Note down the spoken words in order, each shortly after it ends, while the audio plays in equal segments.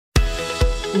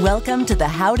Welcome to the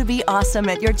How to Be Awesome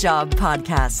at Your Job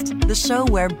podcast, the show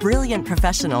where brilliant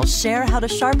professionals share how to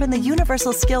sharpen the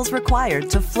universal skills required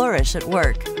to flourish at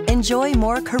work. Enjoy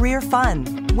more career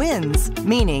fun, wins,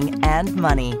 meaning, and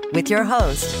money with your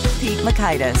host, Pete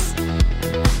Mockaitis.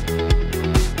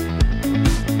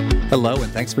 Hello,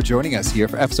 and thanks for joining us here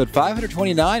for episode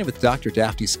 529 with Dr.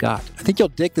 Daphne Scott. I think you'll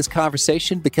dig this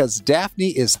conversation because Daphne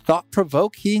is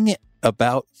thought-provoking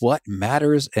about what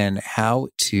matters and how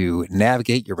to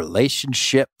navigate your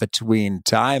relationship between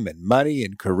time and money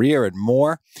and career and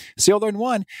more. So you'll learn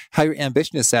 1, how your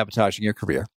ambition is sabotaging your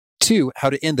career. 2, how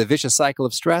to end the vicious cycle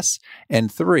of stress.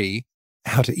 And 3,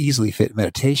 how to easily fit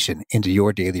meditation into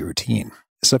your daily routine.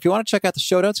 So if you want to check out the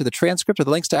show notes or the transcript or the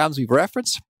links to items we've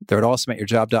referenced, they're at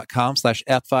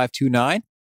awesomeatyourjob.com/F529.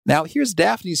 Now, here's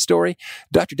Daphne's story.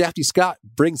 Dr. Daphne Scott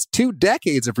brings 2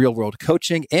 decades of real-world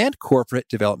coaching and corporate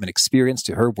development experience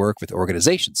to her work with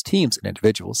organizations, teams, and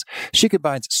individuals. She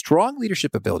combines strong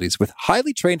leadership abilities with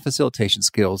highly trained facilitation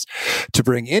skills to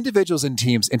bring individuals and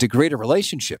teams into greater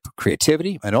relationship,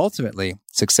 creativity, and ultimately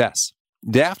success.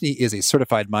 Daphne is a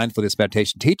certified mindfulness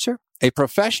meditation teacher, a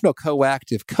professional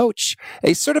coactive coach,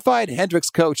 a certified Hendricks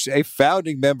coach, a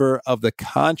founding member of the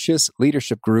Conscious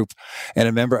Leadership Group, and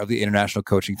a member of the International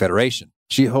Coaching Federation.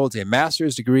 She holds a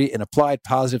master's degree in applied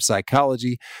positive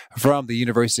psychology from the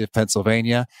University of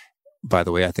Pennsylvania. By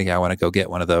the way, I think I want to go get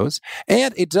one of those.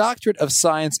 And a doctorate of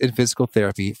science in physical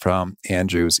therapy from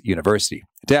Andrews University.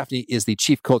 Daphne is the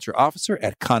Chief Culture Officer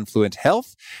at Confluent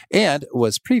Health and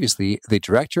was previously the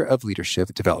Director of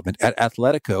Leadership Development at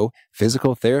Athletico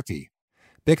Physical Therapy.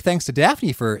 Big thanks to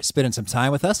Daphne for spending some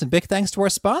time with us, and big thanks to our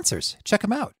sponsors. Check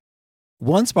them out.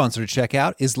 One sponsor to check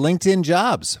out is LinkedIn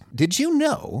Jobs. Did you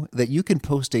know that you can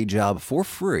post a job for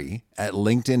free at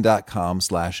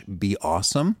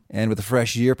linkedin.com/beawesome? And with a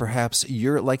fresh year, perhaps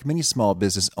you're like many small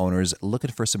business owners looking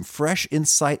for some fresh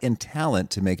insight and talent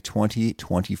to make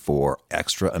 2024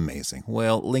 extra amazing.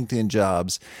 Well, LinkedIn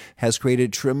Jobs has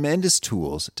created tremendous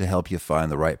tools to help you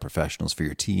find the right professionals for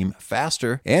your team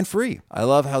faster and free. I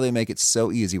love how they make it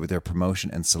so easy with their promotion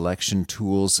and selection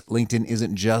tools. LinkedIn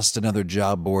isn't just another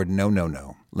job board. No.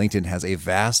 LinkedIn has a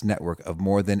vast network of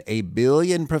more than 1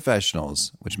 billion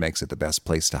professionals, which makes it the best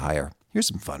place to hire. Here's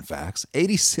some fun facts.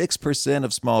 86%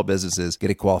 of small businesses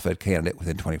get a qualified candidate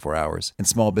within 24 hours, and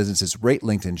small businesses rate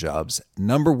LinkedIn Jobs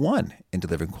number 1 in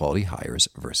delivering quality hires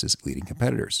versus leading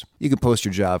competitors. You can post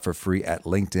your job for free at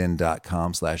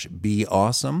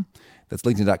linkedin.com/beawesome. That's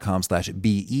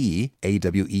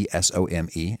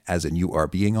linkedin.com/BEAWESOME, as in you are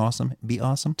being awesome, be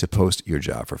awesome, to post your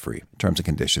job for free. Terms and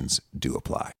conditions do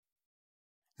apply.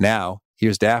 Now,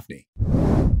 here's Daphne.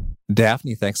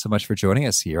 Daphne, thanks so much for joining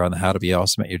us here on the How to Be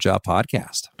Awesome at Your Job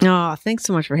podcast. Oh, thanks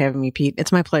so much for having me, Pete.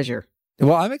 It's my pleasure.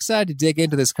 Well, I'm excited to dig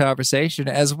into this conversation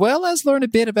as well as learn a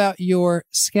bit about your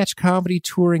sketch comedy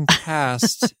touring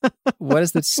past. What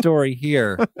is the story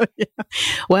here? Yeah.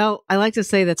 Well, I like to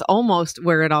say that's almost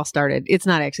where it all started. It's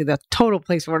not actually the total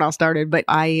place where it all started, but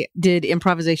I did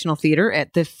improvisational theater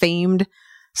at the famed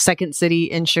Second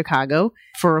City in Chicago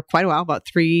for quite a while, about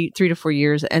 3 to 4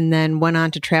 years, and then went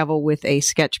on to travel with a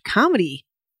sketch comedy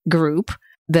group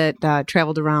that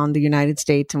traveled around the United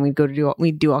States, and we'd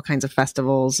do all kinds of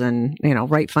festivals and,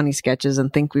 write funny sketches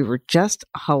and think we were just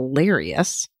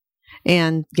hilarious.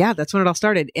 And yeah, that's when it all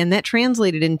started. And that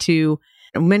translated into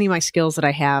many of my skills that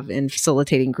I have in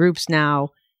facilitating groups now.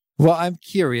 Well, I'm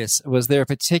curious, was there a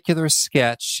particular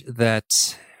sketch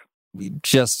that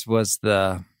just was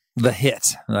the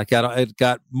hit? Like it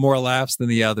got more laughs than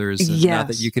the others. Yes. Not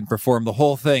that you can perform the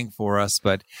whole thing for us,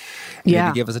 but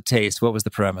maybe give us a taste. What was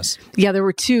the premise? Yeah, there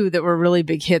were 2 that were really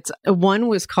big hits. One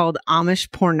was called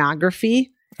Amish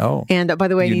Pornography. Oh, and by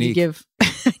the way, unique.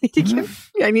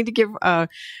 I need to give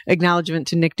acknowledgement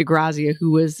to Nick DeGrazia, who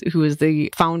was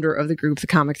the founder of the group, The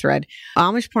Comic Thread.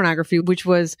 Amish Pornography, which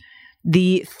was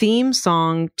the theme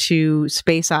song to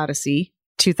Space Odyssey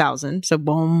 2000. So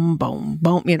boom, boom,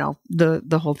 boom,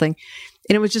 the whole thing.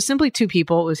 And it was just simply 2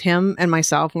 people. It was him and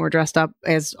myself, and we're dressed up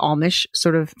as Amish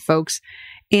sort of folks.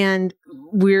 And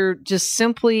we're just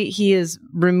he is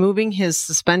removing his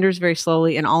suspenders very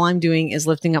slowly. And all I'm doing is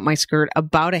lifting up my skirt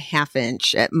about a half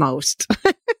inch at most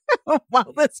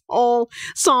while this whole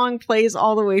song plays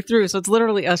all the way through. So it's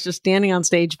literally us just standing on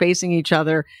stage facing each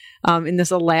other in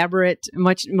this elaborate,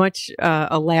 much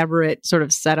elaborate sort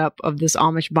of setup of this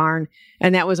Amish barn.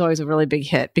 And that was always a really big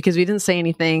hit because we didn't say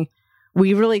anything.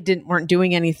 We really weren't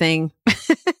doing anything.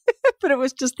 But it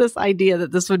was just this idea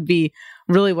that this would be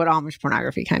really what Amish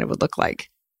pornography kind of would look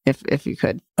like. if you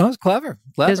could. Oh, it's clever.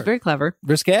 It was very clever.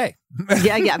 Risque.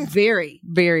 Yeah, very,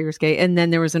 very risque. And then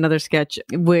there was another sketch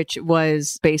which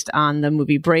was based on the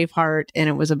movie Braveheart, and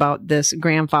it was about this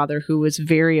grandfather who was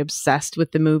very obsessed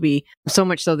with the movie, so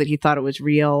much so that he thought it was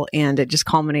real, and it just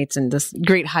culminates in this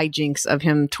great hijinks of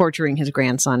him torturing his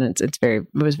grandson. It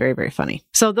was very, very funny.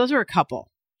 So those are a couple.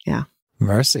 Yeah.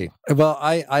 Mercy. Well,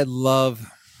 I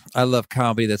love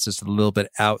comedy that's just a little bit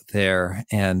out there.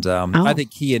 And I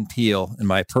think Key and Peele, in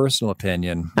my personal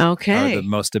opinion, are the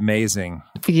most amazing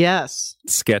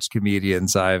sketch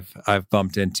comedians I've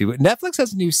bumped into. Netflix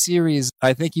has a new series,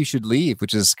 I Think You Should Leave,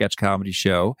 which is a sketch comedy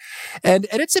show. And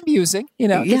it's amusing,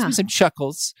 it gives me some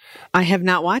chuckles. I have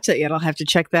not watched it yet. I'll have to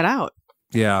check that out.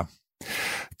 Yeah.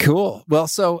 Cool. Well,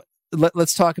 so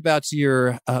let's talk about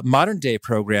your modern day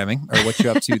programming, or what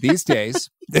you're up to these days.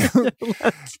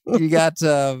 You got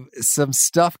some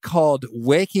stuff called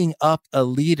Waking Up a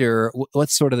Leader.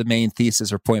 What's sort of the main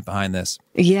thesis or point behind this?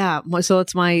 Yeah. So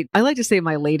it's I like to say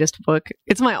my latest book.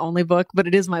 It's my only book, but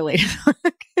it is my latest book.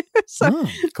 So,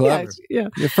 clever. Yeah.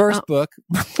 Your first book.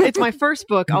 It's my first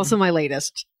book, also my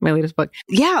latest book.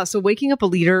 Yeah. So Waking Up a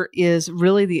Leader is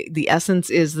really the essence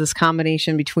is this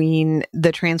combination between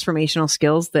the transformational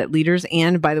skills that leaders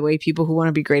and, by the way, people who want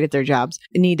to be great at their jobs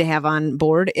need to have on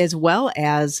board, as well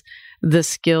as the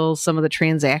skills, some of the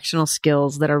transactional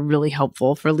skills that are really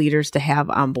helpful for leaders to have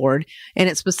on board. And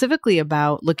it's specifically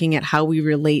about looking at how we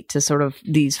relate to sort of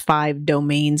these 5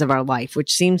 domains of our life,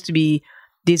 which seems to be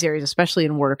these areas, especially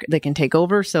in work, that can take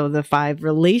over. So the 5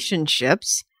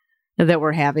 relationships that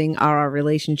we're having are our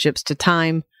relationships to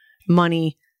time,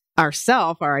 money,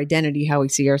 ourself, our identity, how we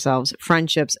see ourselves,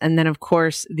 friendships, and then, of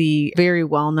course, the very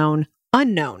well-known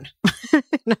unknown,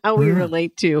 how we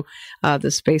relate to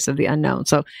the space of the unknown.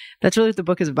 So that's really what the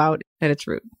book is about at its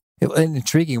root. And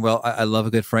intriguing. Well, I love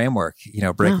a good framework,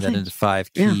 breaking that into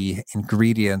 5 key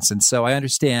ingredients. And so I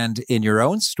understand in your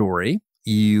own story,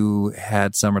 you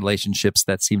had some relationships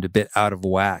that seemed a bit out of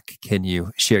whack. Can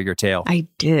you share your tale? I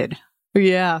did.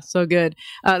 Yeah, so good.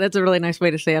 That's a really nice way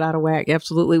to say it, out of whack.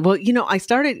 Absolutely. Well, I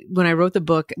started, when I wrote the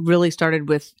book, really started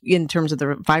with, in terms of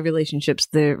the 5 relationships,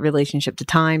 the relationship to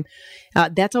time.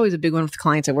 That's always a big one with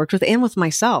clients I worked with and with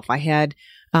myself. I had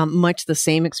much the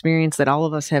same experience that all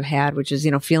of us have had, which is,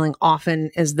 feeling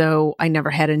often as though I never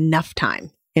had enough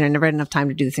time. I never had enough time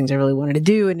to do the things I really wanted to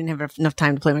do. I didn't have enough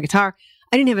time to play my guitar.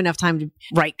 I didn't have enough time to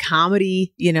write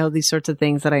comedy, these sorts of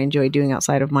things that I enjoy doing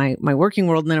outside of my working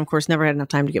world. And then, of course, never had enough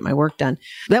time to get my work done.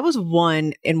 That was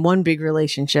one big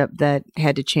relationship that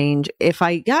had to change. If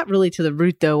I got really to the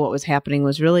root, though, what was happening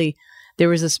was really, there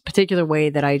was this particular way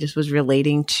that I just was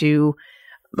relating to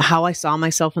how I saw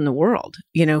myself in the world,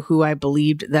 who I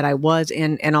believed that I was,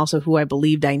 and also who I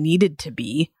believed I needed to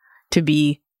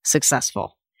be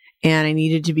successful. And I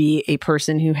needed to be a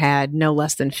person who had no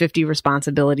less than 50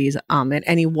 responsibilities at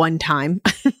any one time.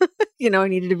 I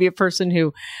needed to be a person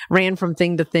who ran from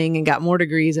thing to thing and got more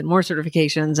degrees and more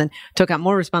certifications and took on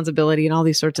more responsibility and all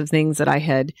these sorts of things that I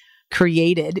had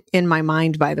created in my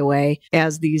mind, by the way,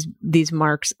 as these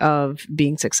marks of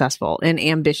being successful. And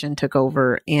ambition took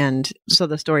over. And so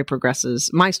my story progresses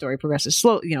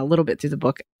slow, a little bit through the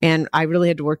book. And I really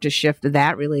had to work to shift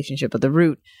that relationship at the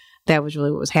root. That was really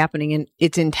what was happening. And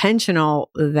it's intentional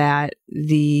that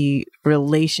the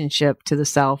relationship to the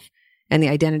self and the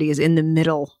identity is in the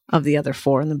middle of the other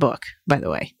 4 in the book, by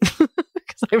the way,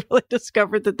 because I really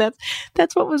discovered that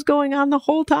that's what was going on the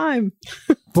whole time.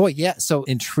 Boy, yeah. So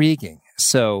intriguing.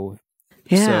 So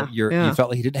you felt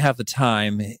like you didn't have the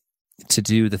time to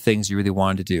do the things you really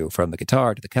wanted to do, from the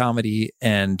guitar to the comedy.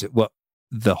 And what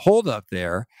the holdup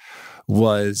there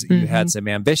was, you had some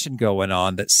ambition going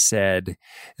on that said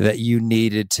that you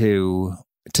needed to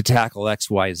tackle X,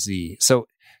 Y, Z. So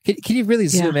can you really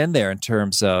zoom in there in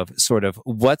terms of sort of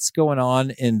what's going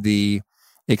on in the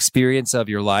experience of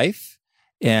your life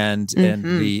and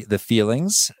the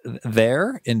feelings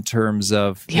there in terms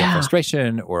of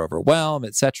frustration or overwhelm,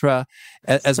 etc.,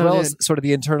 as well as sort of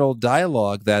the internal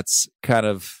dialogue that's kind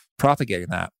of propagating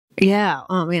that. Yeah.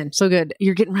 Oh, man. So good.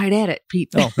 You're getting right at it, Pete.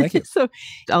 Oh, thank you. So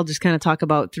I'll just kind of talk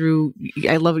about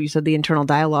I love what you said, the internal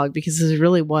dialogue, because this is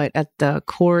really what at the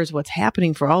core is what's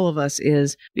happening for all of us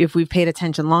is, if we've paid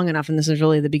attention long enough, and this is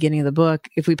really the beginning of the book,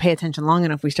 if we pay attention long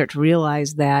enough, we start to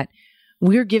realize that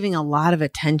we're giving a lot of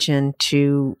attention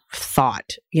to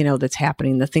thought, that's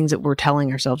happening, the things that we're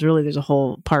telling ourselves. Really, there's a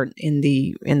whole part in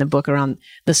the book around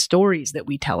the stories that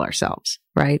we tell ourselves,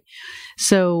 right?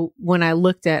 So when I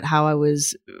looked at how I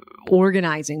was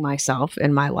organizing myself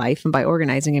in my life, and by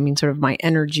organizing, I mean sort of my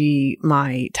energy,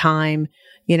 my time,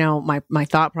 my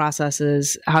thought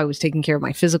processes, how I was taking care of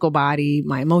my physical body,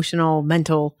 my emotional,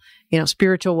 mental,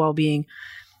 spiritual well-being,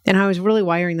 And I was really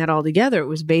wiring that all together. It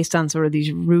was based on sort of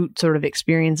these root sort of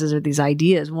experiences or these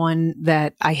ideas. One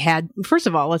that I had, first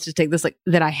of all, let's just take this, like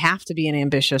that I have to be an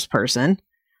ambitious person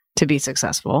to be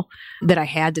successful, that I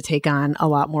had to take on a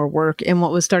lot more work. And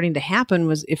what was starting to happen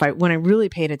was when I really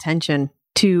paid attention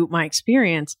to my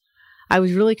experience, I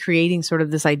was really creating sort of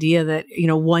this idea that,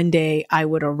 one day I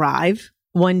would arrive,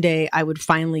 one day I would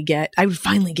finally get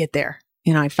there.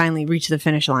 I'd finally reach the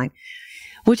finish line.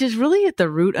 Which is really at the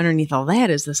root underneath all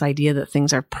that is this idea that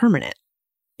things are permanent,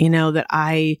 that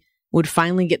I would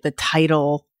finally get the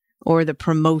title or the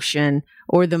promotion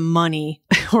or the money,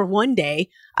 or one day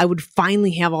I would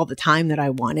finally have all the time that I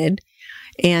wanted.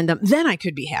 And then I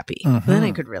could be happy. Then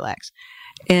I could relax.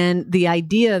 And the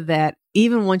idea that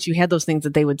even once you had those things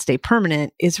that they would stay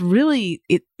permanent is really,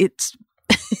 it's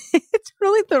it's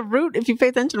really the root, if you pay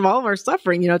attention to all of our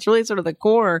suffering, it's really sort of the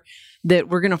core that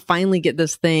we're going to finally get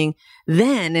this thing.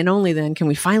 Then and only then can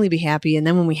we finally be happy. And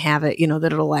then when we have it,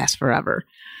 that it'll last forever.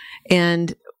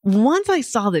 And once I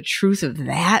saw the truth of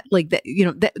that, like that,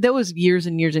 that was years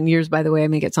and years and years, by the way. I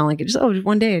make it sound like it just,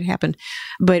 one day it happened.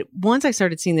 But once I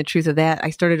started seeing the truth of that,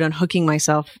 I started unhooking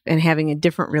myself and having a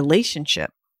different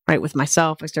relationship, right, with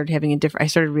myself. I started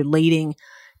relating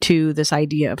to this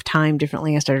idea of time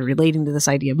differently. I started relating to this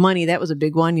idea of money. That was a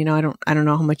big one. I don't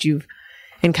know how much you've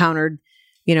encountered,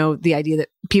 the idea that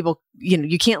people,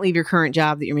 you can't leave your current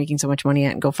job that you're making so much money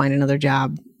at and go find another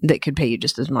job that could pay you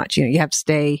just as much. You have to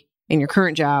stay in your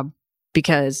current job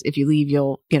because if you leave,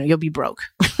 you'll be broke.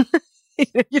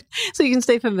 So you can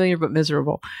stay familiar but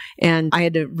miserable. And I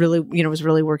had to really, was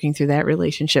really working through that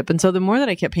relationship. And so the more that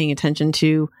I kept paying attention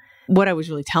to what I was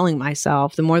really telling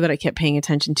myself, the more that I kept paying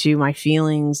attention to my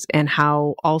feelings and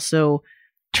how also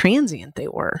transient they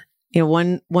were.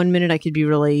 One minute I could be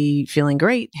really feeling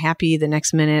great, happy. The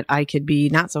next minute I could be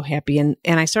not so happy. And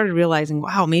I started realizing,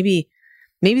 wow, maybe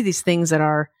these things that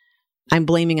I'm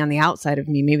blaming on the outside of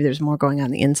me, maybe there's more going on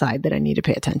the inside that I need to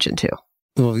pay attention to.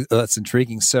 Well, that's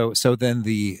intriguing. So then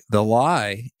the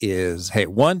lie is, hey,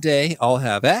 one day I'll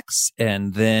have X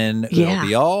and then it'll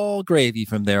be all gravy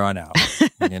from there on out.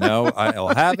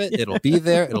 I'll have it. It'll be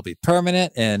there. It'll be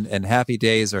permanent and happy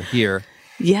days are here.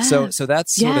 Yes. So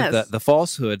that's sort of the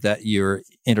falsehood that you're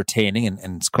entertaining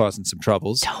and it's causing some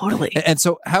troubles. Totally. And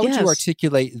so how would you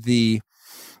articulate the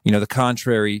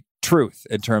contrary truth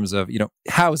in terms of,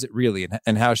 how is it really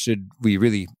and how should we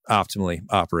really optimally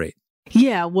operate?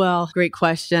 Yeah, well, great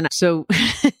question. So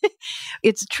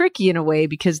it's tricky in a way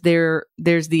because there's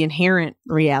the inherent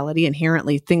reality,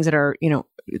 inherently things that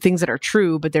are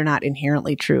true, but they're not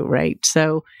inherently true, right?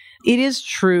 So it is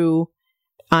true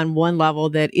on one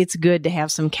level that it's good to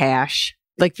have some cash.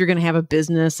 Like if you're going to have a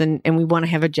business and we want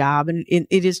to have a job, and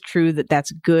it is true that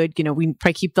that's good. We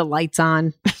probably keep the lights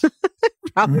on.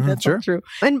 Probably that's not true.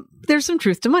 And there's some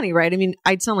truth to money, right? I mean,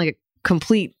 I'd sound like a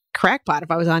complete crackpot if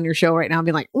I was on your show right now and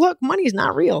being like, look, money's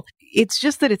not real. It's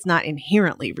just that it's not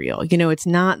inherently real. It's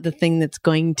not the thing that's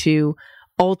going to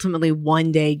ultimately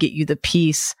one day get you the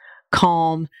peace,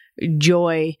 calm,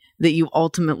 joy that you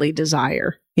ultimately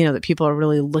desire, that people are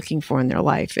really looking for in their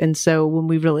life. And so when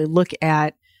we really look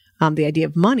at the idea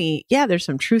of money, there's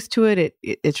some truth to it.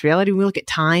 It's reality. When we look at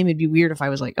time, it'd be weird if I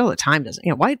was like, oh, the time doesn't,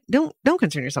 why don't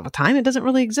concern yourself with time. It doesn't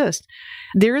really exist.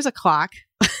 There is a clock.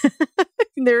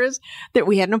 There is that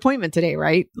we had an appointment today,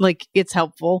 right? Like it's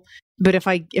helpful. But if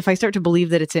I start to believe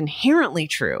that it's inherently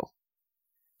true,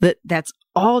 that that's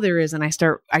all there is, and I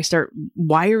start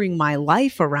wiring my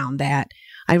life around that,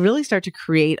 I really start to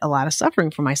create a lot of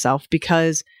suffering for myself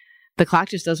because the clock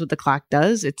just does what the clock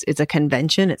does. It's a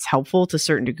convention. It's helpful to a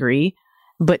certain degree,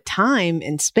 but time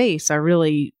and space are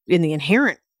really in the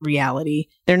inherent reality.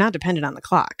 They're not dependent on the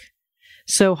clock.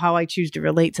 So how I choose to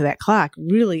relate to that clock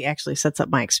really actually sets up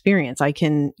my experience. I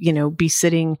can, be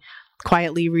sitting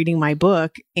quietly reading my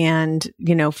book and,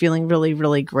 feeling really,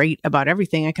 really great about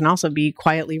everything. I can also be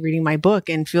quietly reading my book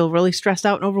and feel really stressed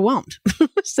out and overwhelmed.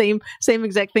 Same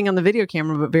exact thing on the video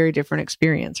camera, but very different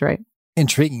experience, right?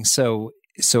 Intriguing.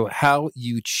 So how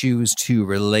you choose to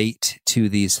relate to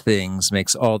these things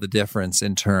makes all the difference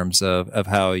in terms of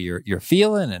how you're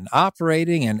feeling and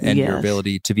operating and your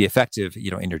ability to be effective,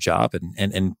 in your job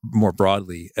and more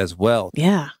broadly as well.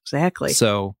 Yeah, exactly.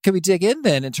 So can we dig in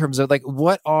then in terms of like,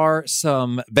 what are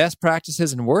some best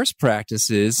practices and worst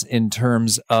practices in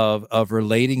terms of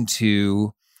relating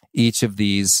to each of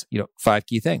these, 5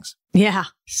 key things? Yeah,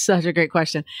 such a great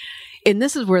question. And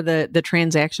this is where the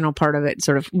transactional part of it,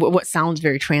 sort of what sounds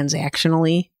very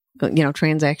transactionally,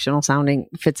 transactional sounding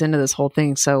fits into this whole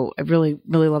thing. So I really,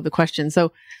 really love the question.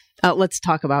 So Let's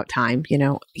talk about time,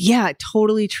 Yeah,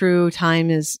 totally true.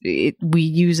 Time we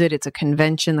use it. It's a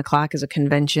convention. The clock is a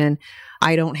convention.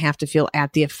 I don't have to feel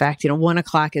at the effect. 1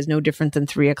 o'clock is no different than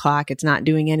 3 o'clock. It's not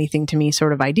doing anything to me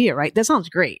sort of idea, right? That sounds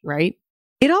great, right?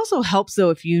 It also helps though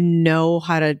if you know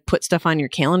how to put stuff on your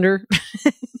calendar.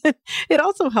 It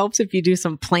also helps if you do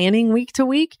some planning week to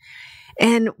week.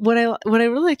 And what I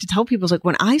really like to tell people is like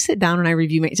when I sit down and I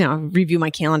review my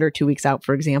calendar 2 weeks out,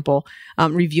 for example,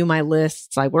 review my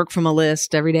lists. I work from a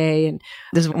list every day, and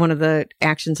this is one of the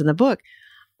actions in the book.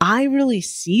 I really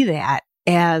see that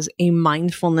as a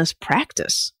mindfulness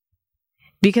practice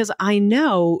because I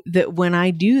know that when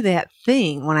I do that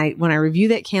thing, when I review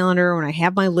that calendar, when I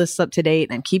have my lists up to date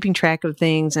and I'm keeping track of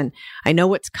things and I know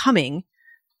what's coming,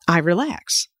 I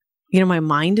relax. My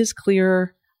mind is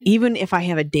clearer. Even if I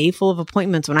have a day full of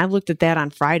appointments, when I've looked at that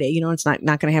on Friday, it's not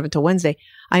going to happen until Wednesday.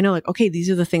 I know like, okay, these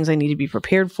are the things I need to be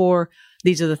prepared for.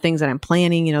 These are the things that I'm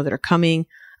planning, that are coming.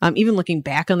 Even looking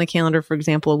back on the calendar, for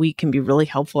example, a week can be really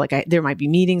helpful. Like there might be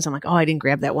meetings. I'm like, oh, I didn't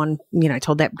grab that one. I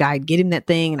told that guy, get him that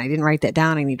thing and I didn't write that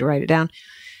down. I need to write it down.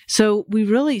 So we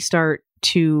really start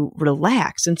to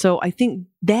relax. And so I think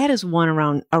that is one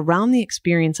around the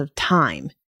experience of time.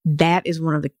 That is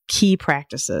one of the key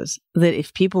practices that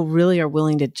if people really are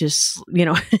willing to just,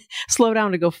 slow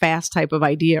down to go fast type of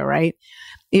idea, right?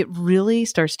 It really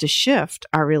starts to shift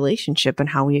our relationship and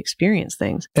how we experience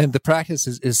things. And the practice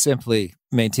is simply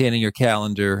maintaining your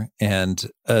calendar and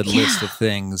a list of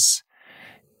things.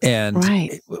 And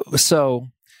so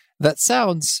that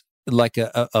sounds like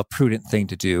a prudent thing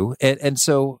to do. And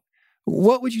so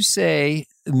what would you say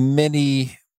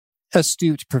many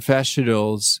astute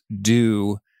professionals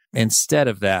do instead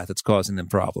of that's causing them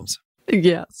problems?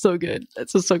 Yeah, so good.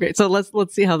 That's just so great. So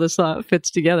let's see how this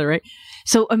fits together, right?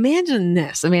 So imagine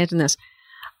this. Imagine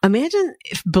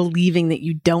if believing that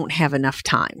you don't have enough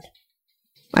time.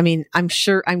 I mean, I'm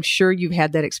sure you've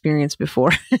had that experience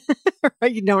before,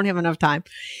 right? You don't have enough time.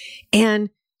 And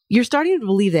you're starting to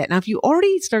believe that. Now, if you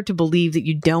already start to believe that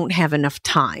you don't have enough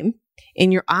time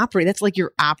and that's like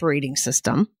your operating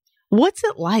system. What's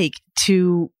it like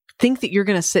to think that you're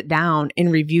going to sit down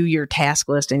and review your task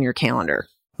list in your calendar?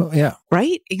 Oh, yeah.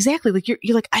 Right? Exactly. Like you're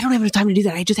like, I don't have enough time to do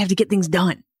that. I just have to get things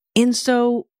done. And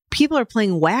so people are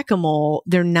playing whack-a-mole.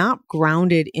 They're not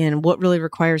grounded in what really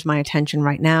requires my attention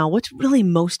right now. What's really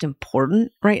most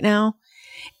important right now?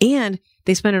 And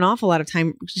they spend an awful lot of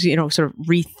time, sort of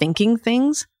rethinking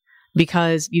things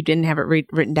because you didn't have it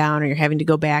written down, or you're having to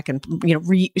go back and,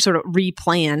 sort of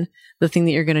replan the thing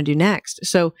that you're going to do next.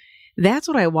 So that's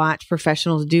what I watch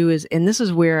professionals do and this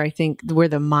is where I think where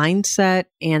the mindset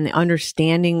and the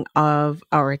understanding of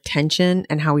our attention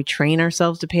and how we train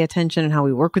ourselves to pay attention and how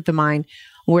we work with the mind,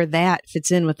 where that fits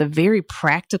in with a very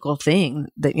practical thing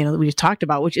that, that we just talked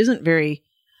about, which it's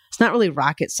not really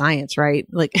rocket science, right?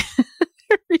 Like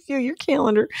review your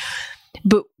calendar.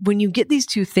 But when you get these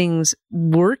two things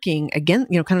working again,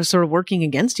 kind of sort of working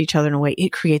against each other in a way,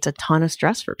 it creates a ton of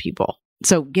stress for people.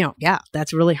 So,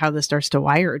 that's really how this starts to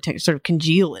wire, to sort of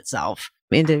congeal itself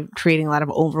into creating a lot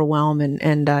of overwhelm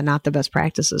and not the best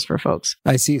practices for folks.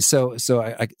 I see. So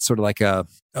I sort of like a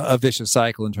vicious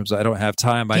cycle in terms of I don't have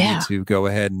time. I need to go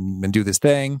ahead and do this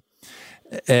thing.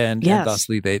 And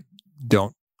thusly they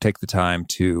don't take the time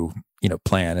to,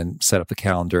 plan and set up the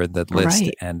calendar and the list.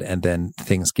 Right. And then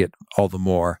things get all the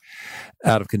more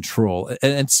out of control.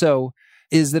 And so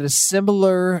is it a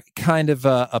similar kind of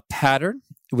a pattern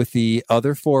with the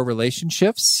other 4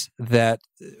 relationships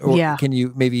can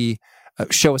you maybe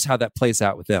show us how that plays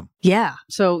out with them? Yeah.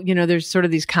 So, there's sort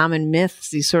of these common myths,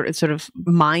 these sort of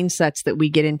mindsets that we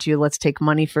get into. Let's take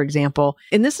money, for example.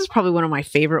 And this is probably one of my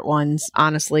favorite ones,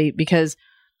 honestly, because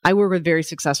I work with very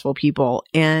successful people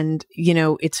and,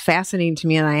 it's fascinating to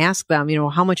me. And I ask them,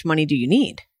 how much money do you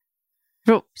need?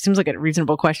 Well, seems like a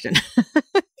reasonable question.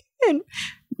 And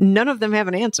none of them have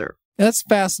an answer. That's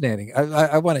fascinating.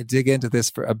 I want to dig into this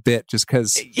for a bit just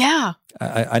because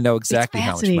I know exactly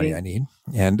how much money I need.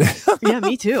 And yeah,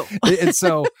 me too. And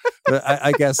so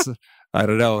I guess, I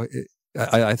don't know,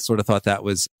 I sort of thought that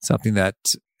was something that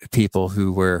people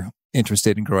who were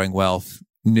interested in growing wealth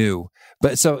knew.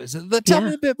 But so tell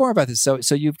me a bit more about this. So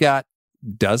you've got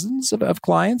dozens of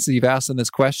clients that you've asked them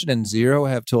this question and 0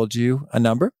 have told you a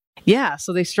number? Yeah.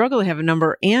 So they struggle to have a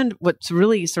number. And what's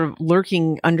really sort of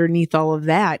lurking underneath all of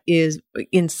that is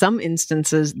in some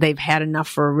instances, they've had enough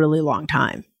for a really long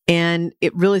time. And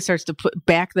it really starts to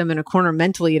back them in a corner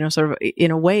mentally, sort of in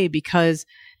a way, because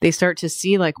they start to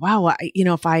see like, wow,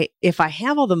 if I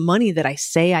have all the money that I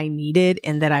say I needed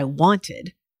and that I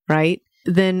wanted, right,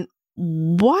 then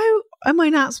why am I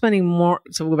not spending more?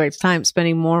 So we'll go back to time,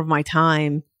 spending more of my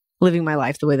time living my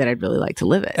life the way that I'd really like to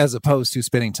live it. As opposed to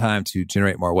spending time to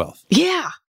generate more wealth. Yeah.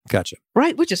 Gotcha.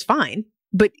 Right. Which is fine.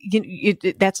 But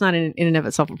that's not in and of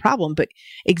itself a problem. But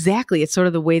exactly, it's sort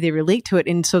of the way they relate to it.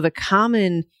 And so the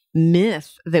common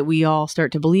myth that we all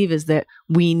start to believe is that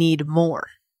we need more.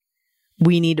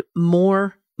 We need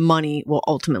more money will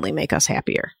ultimately make us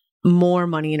happier. More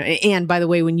money. And by the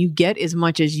way, when you get as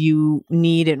much as you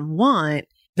need and want,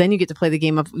 then you get to play the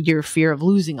game of your fear of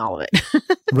losing all of it.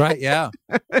 Right. Yeah.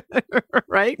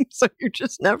 Right. So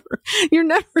you're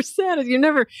never sad.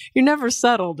 You're never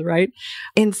settled. Right.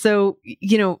 And so,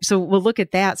 so we'll look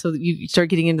at that. So you start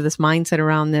getting into this mindset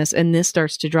around this, and this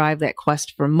starts to drive that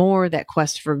quest for more, that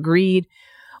quest for greed,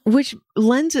 which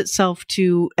lends itself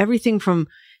to everything from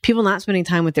people not spending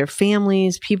time with their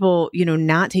families, people,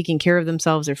 not taking care of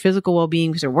themselves, their physical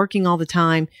well-being because they're working all the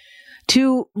time,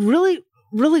 to really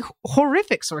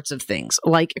horrific sorts of things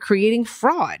like creating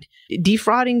fraud,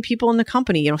 defrauding people in the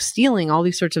company, stealing, all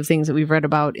these sorts of things that we've read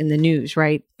about in the news,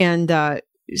 right? And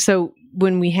so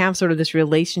when we have sort of this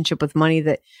relationship with money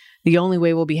that the only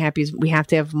way we'll be happy is we have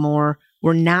to have more,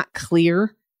 we're not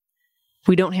clear.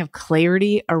 We don't have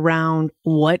clarity around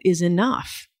what is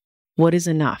enough. What is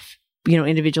enough?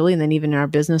 Individually, and then even in our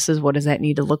businesses, what does that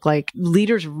need to look like?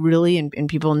 Leaders really, and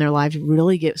people in their lives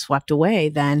really get swept away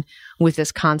then with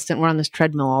this constant, we're on this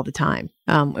treadmill all the time,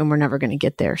 and we're never going to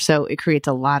get there. So it creates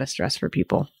a lot of stress for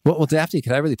people. Well, Daphne,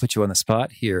 could I really put you on the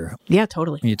spot here? Yeah,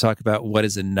 totally. When you talk about what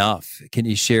is enough, can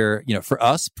you share, for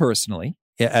us personally,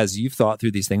 as you've thought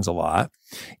through these things a lot,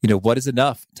 what is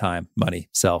enough time, money,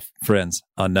 self, friends,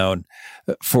 unknown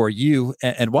for you,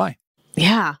 and why?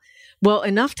 Yeah. Well,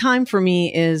 enough time for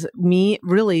me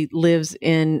really lives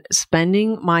in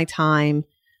spending my time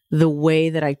the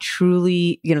way that I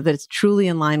truly, that it's truly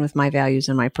in line with my values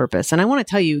and my purpose. And I want to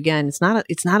tell you again, it's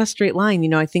not a straight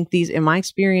line. I think in my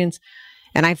experience,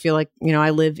 and I feel like, I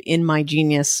live in my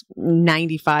genius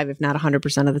 95, if not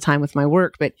 100% of the time with my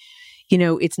work, but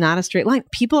it's not a straight line.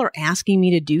 People are asking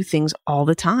me to do things all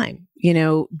the time,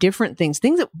 different things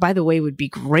that, by the way, would be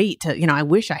great to, I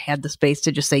wish I had the space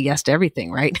to just say yes to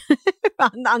everything, right?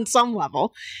 on some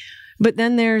level. But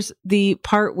then there's the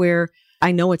part where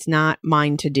I know it's not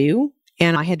mine to do.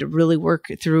 And I had to really work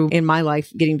through in my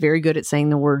life, getting very good at saying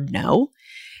the word no.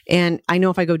 And I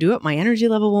know if I go do it, my energy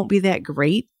level won't be that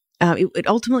great. It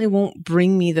ultimately won't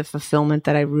bring me the fulfillment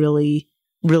that I really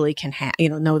can have,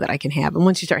 know that I can have. And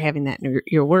once you start having that in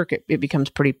your work, it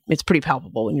becomes it's pretty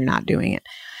palpable when you're not doing it.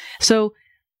 So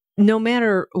no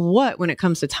matter what, when it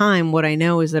comes to time, what I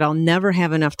know is that I'll never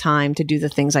have enough time to do the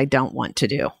things I don't want to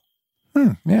do.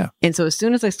 Yeah. And so as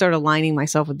soon as I start aligning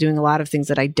myself with doing a lot of things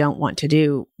that I don't want to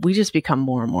do, we just become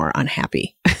more and more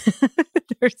unhappy.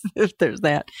 There's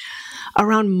that.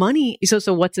 Around money.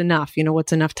 So what's enough?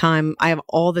 What's enough time? I have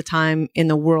all the time in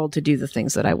the world to do the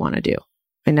things that I want to do.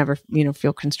 I never,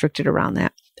 feel constricted around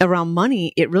that. Around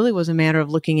money, it really was a matter of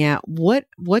looking at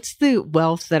what's the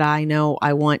wealth that I know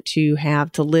I want to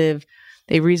have to live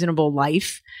a reasonable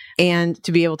life and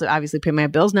to be able to obviously pay my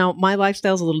bills. Now, my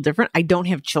lifestyle is a little different. I don't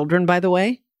have children, by the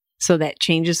way. So that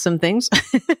changes some things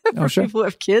for sure. People who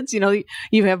have kids.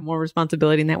 You have more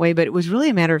responsibility in that way. But it was really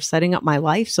a matter of setting up my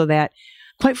life so that,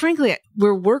 quite frankly,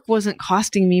 where work wasn't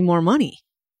costing me more money.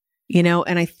 And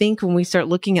I think when we start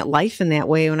looking at life in that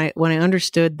way, when I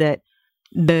understood that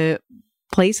the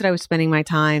place that I was spending my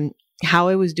time, how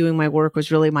I was doing my work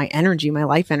was really my energy, my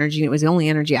life energy, and it was the only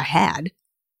energy I had,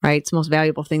 right? It's the most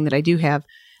valuable thing that I do have.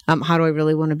 How do I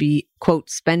really want to be, quote,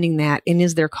 spending that? And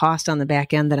is there cost on the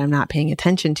back end that I'm not paying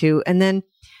attention to? And then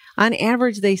on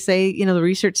average, they say, the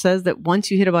research says that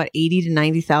once you hit about 80 to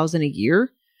 90,000 a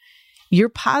year, your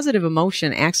positive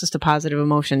emotion, access to positive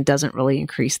emotion doesn't really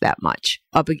increase that much,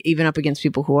 even up against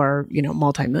people who are,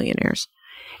 multimillionaires.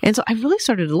 And so I really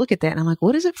started to look at that and I'm like,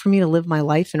 what is it for me to live my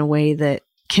life in a way that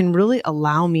can really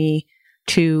allow me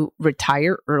to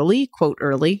retire early, quote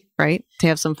early, right? To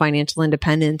have some financial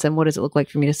independence. And what does it look like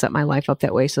for me to set my life up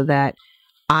that way so that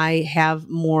I have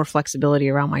more flexibility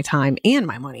around my time and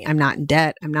my money? I'm not in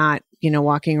debt. I'm not,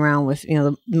 walking around with,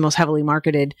 the most heavily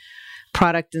marketed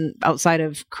product and outside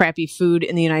of crappy food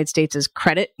in the United States is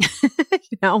credit.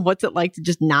 What's it like to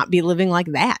just not be living like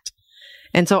that?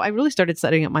 And so I really started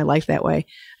setting up my life that way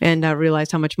and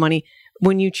realized how much money,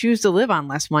 when you choose to live on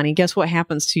less money, guess what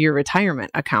happens to your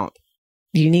retirement account?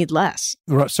 You need less.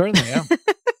 Right, certainly, yeah.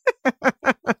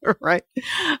 Right.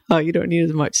 Oh, you don't need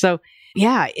as much. So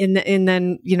yeah. And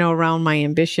then, around my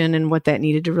ambition and what that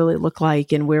needed to really look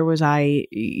like, and where was I,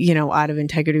 out of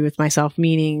integrity with myself,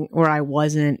 meaning where I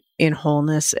wasn't in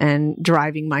wholeness and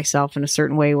driving myself in a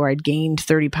certain way where I'd gained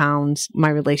 30 pounds. My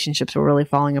relationships were really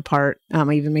falling apart.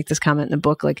 I even make this comment in the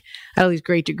book, like I had all these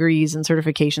great degrees and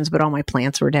certifications, but all my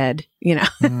plants were dead,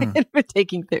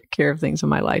 taking care of things in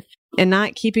my life and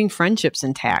not keeping friendships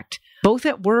intact, both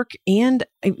at work and,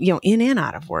 in and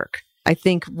out of work. I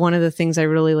think one of the things I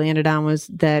really landed on was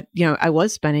that, I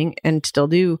was spending and still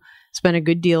do spend a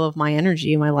good deal of my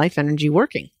energy, my life energy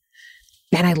working.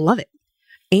 And I love it.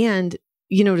 And,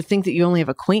 to think that you only have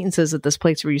acquaintances at this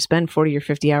place where you spend 40 or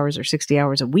 50 hours or 60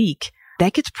 hours a week,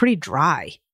 that gets pretty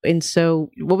dry. And so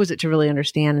what was it to really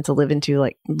understand and to live into,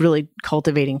 like, really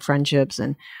cultivating friendships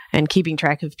and keeping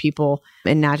track of people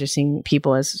and not just seeing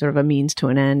people as sort of a means to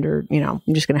an end, or, I'm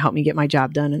just going to help me get my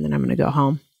job done and then I'm going to go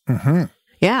home. Mm-hmm.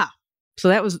 Yeah. So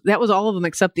that was all of them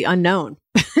except the unknown.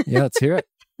 Yeah, let's hear it.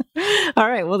 All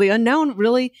right. Well, the unknown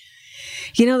really,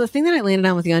 the thing that I landed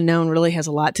on with the unknown really has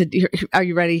a lot to do. Are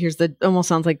you ready? Here's almost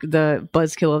sounds like the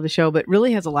buzzkill of the show, but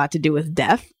really has a lot to do with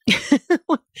death.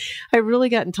 I really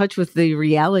got in touch with the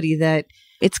reality that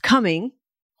it's coming.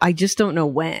 I just don't know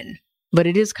when, but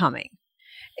it is coming.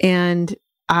 And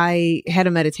I had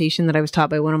a meditation that I was taught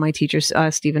by one of my teachers,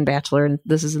 Stephen Batchelor, and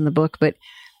this is in the book, but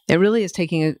it really is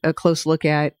taking a close look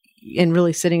at and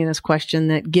really sitting in this question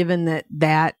that given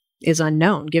that is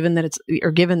unknown, given that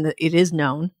it is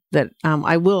known that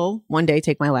I will one day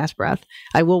take my last breath.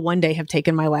 I will one day have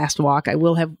taken my last walk. I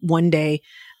will have one day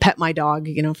pet my dog,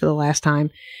 for the last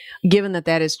time. Given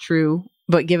that is true,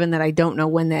 but given that I don't know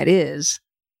when that is,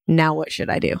 now what should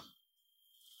I do?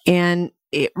 And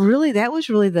that was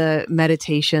really the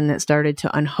meditation that started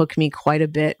to unhook me quite a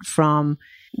bit from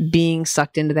being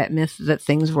sucked into that myth that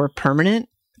things were permanent,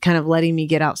 kind of letting me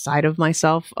get outside of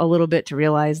myself a little bit to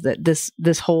realize that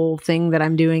this whole thing that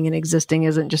I'm doing and existing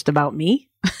isn't just about me.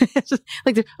 It's just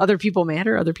like other people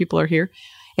matter, other people are here.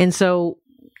 And so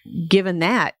given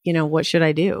that, what should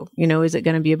I do? Is it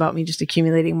going to be about me just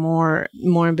accumulating more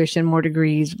ambition, more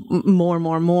degrees,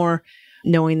 more,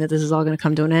 knowing that this is all going to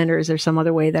come to an end? Or is there some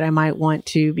other way that I might want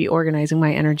to be organizing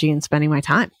my energy and spending my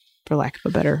time, for lack of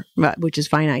a better, which is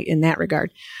finite in that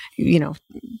regard,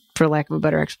 for lack of a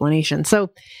better explanation.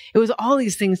 So it was all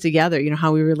these things together,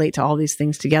 how we relate to all these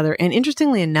things together. And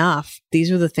interestingly enough,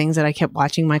 these were the things that I kept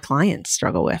watching my clients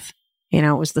struggle with. It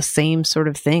was the same sort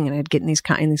of thing. And I'd get in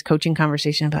these coaching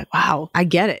conversations and be like, wow, I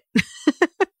get it.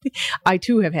 I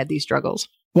too have had these struggles.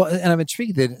 Well, and I'm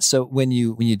intrigued that, so when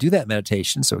you do that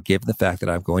meditation, so given the fact that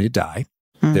I'm going to die,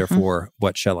 therefore,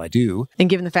 what shall I do? And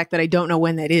given the fact that I don't know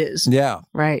when that is. Yeah.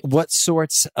 Right. What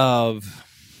sorts of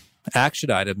action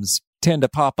items tend to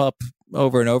pop up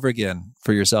over and over again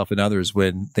for yourself and others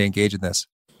when they engage in this?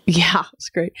 Yeah, it's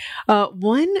great.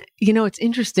 One, it's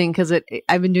interesting because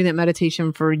I've been doing that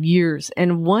meditation for years.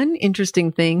 And one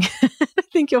interesting thing, I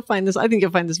think you'll find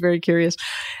this very curious,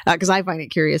 because I find it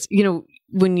curious.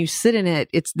 When you sit in it,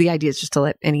 the idea is just to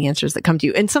let any answers that come to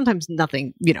you. And sometimes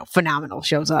nothing, phenomenal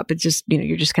shows up. It's just,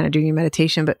 you're just kind of doing your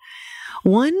meditation. But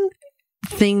one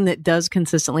thing that does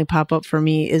consistently pop up for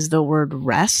me is the word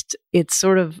rest. It's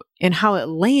sort of, and how it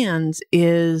lands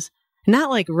is not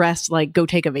like rest, like go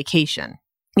take a vacation.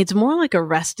 It's more like a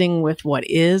resting with what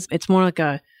is. It's more like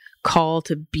a call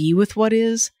to be with what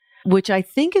is, which I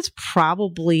think is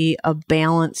probably a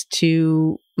balance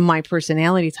to my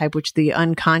personality type, which the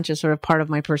unconscious sort of part of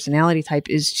my personality type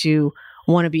is to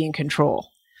want to be in control.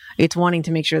 It's wanting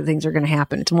to make sure that things are going to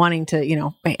happen. It's wanting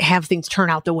to, have things turn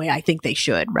out the way I think they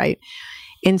should, right?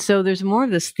 And so there's more of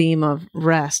this theme of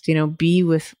rest, be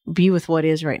with what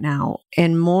is right now,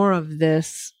 and more of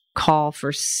this call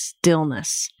for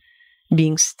stillness,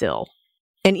 being still.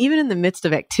 And even in the midst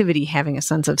of activity, having a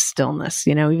sense of stillness,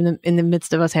 even in the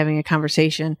midst of us having a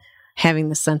conversation, having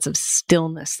the sense of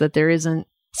stillness, that there isn't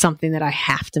something that I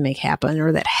have to make happen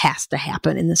or that has to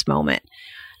happen in this moment.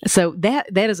 So that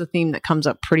is a theme that comes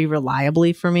up pretty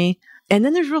reliably for me. And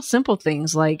then there's real simple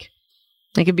things like,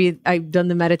 it could be, I've done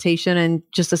the meditation and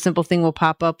just a simple thing will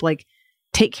pop up like,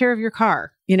 take care of your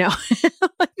car,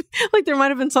 like there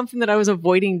might've been something that I was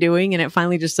avoiding doing and it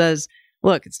finally just says,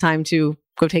 look, it's time to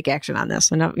go take action on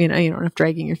this, and you don't have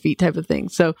dragging your feet type of thing.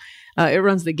 So it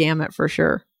runs the gamut for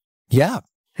sure. Yeah.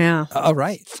 Yeah. All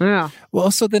right. Yeah.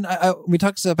 Well, so then we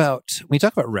talk about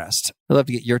rest. I'd love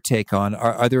to get your take on,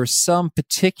 are there some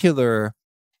particular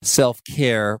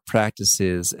self-care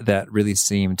practices that really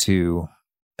seem to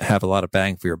have a lot of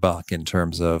bang for your buck in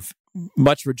terms of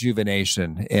much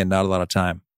rejuvenation and not a lot of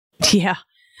time? Yeah.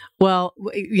 Well,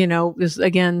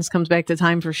 this comes back to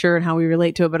time for sure and how we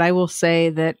relate to it. But I will say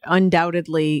that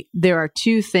undoubtedly there are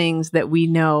two things that we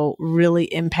know really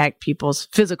impact people's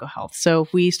physical health. So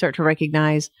if we start to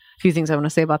recognize a few things I want to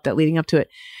say about that leading up to it,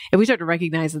 if we start to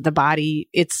recognize that the body,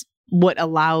 it's what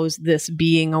allows this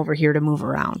being over here to move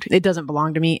around. It doesn't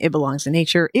belong to me. It belongs to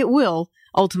nature. It will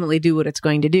ultimately do what it's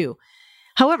going to do.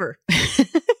 However,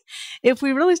 if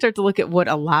we really start to look at what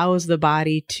allows the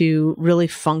body to really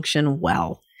function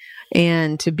well,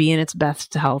 and to be in its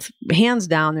best health, hands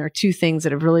down, there are two things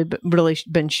that have really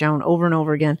been shown over and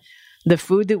over again. The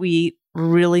food that we eat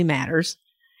really matters,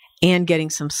 and getting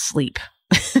some sleep.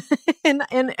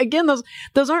 and again,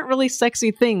 those aren't really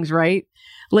sexy things, right?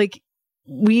 Like,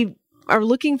 we are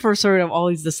looking for sort of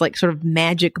always this like sort of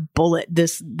magic bullet,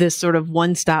 this sort of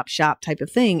one-stop shop type of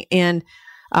thing. And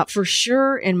for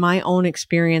sure, in my own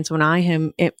experience, when I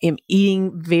am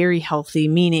eating very healthy,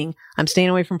 meaning I'm staying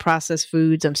away from processed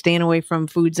foods, I'm staying away from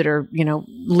foods that are,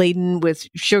 laden with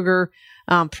sugar,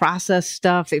 processed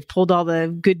stuff. They've pulled all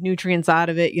the good nutrients out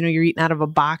of it. You're eating out of a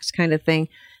box kind of thing.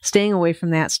 Staying away from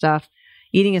that stuff,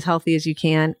 eating as healthy as you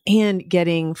can, and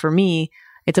getting, for me,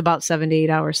 it's about 7 to 8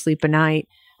 hours sleep a night.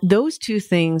 Those two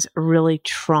things really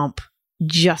trump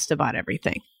just about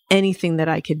everything. Anything that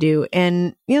I could do.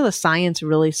 And, the science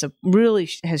really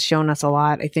has shown us a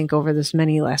lot, I think, over this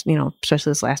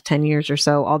especially this last 10 years or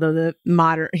so, although the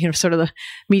modern, sort of the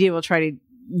media will try to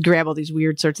grab all these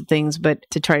weird sorts of things, but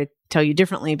to try to tell you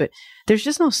differently, but there's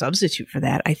just no substitute for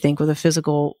that, I think, with a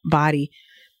physical body.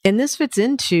 And this fits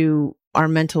into our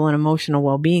mental and emotional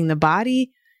well-being. The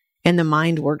body and the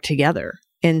mind work together.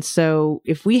 And so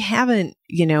if we haven't,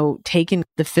 taken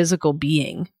the physical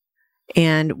being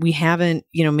and we haven't,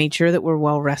 made sure that we're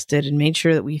well rested and made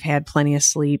sure that we've had plenty of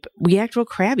sleep, we act real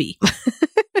crabby.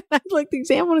 Like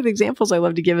one of the examples I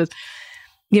love to give is,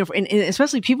 and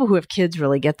especially people who have kids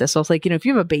really get this. So it's like, if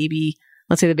you have a baby,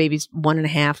 let's say the baby's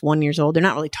 1.5 years old, they're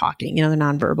not really talking, they're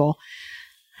nonverbal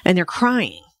and they're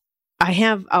crying.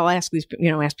 I'll ask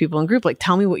ask people in group, like,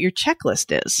 tell me what your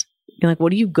checklist is. Like,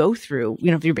 what do you go through?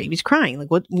 If your baby's crying,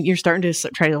 like what you're starting to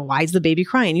try to, why is the baby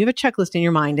crying? You have a checklist in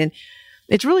your mind. And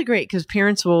it's really great because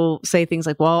parents will say things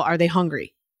like, well, are they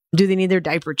hungry? Do they need their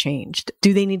diaper changed?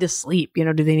 Do they need to sleep?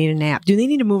 Do they need a nap? Do they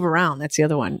need to move around? That's the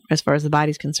other one, as far as the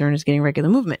body's concerned, is getting regular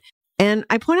movement. And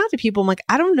I point out to people, I'm like,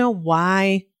 I don't know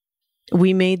why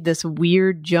we made this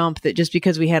weird jump that just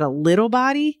because we had a little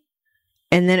body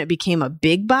and then it became a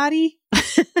big body,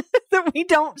 that we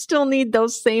don't still need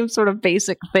those same sort of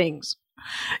basic things.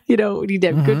 We need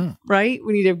to have good, right?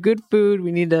 We need to have good food.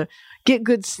 We need to get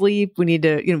good sleep. We need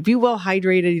to, be well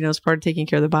hydrated, as part of taking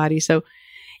care of the body. So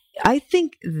I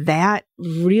think that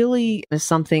really is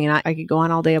something, and I could go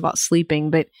on all day about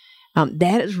sleeping, but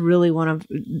that is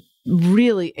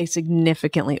really a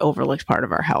significantly overlooked part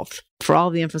of our health. For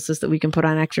all the emphasis that we can put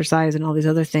on exercise and all these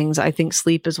other things, I think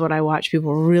sleep is what I watch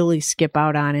people really skip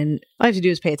out on. And all you have to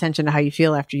do is pay attention to how you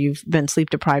feel after you've been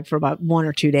sleep deprived for about 1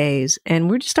 or 2 days. And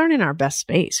we're just aren't in our best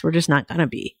space. We're just not going to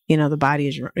be. The body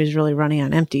is really running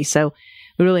on empty. So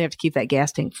we really have to keep that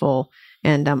gas tank full.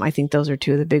 And I think those are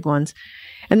two of the big ones.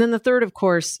 And then the third, of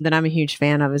course, that I'm a huge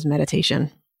fan of is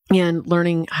meditation. And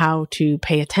learning how to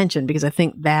pay attention, because I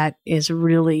think that is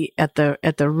really at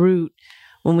the root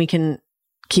when we can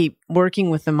keep working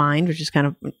with the mind, which is kind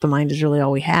of, the mind is really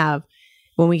all we have.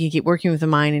 When we can keep working with the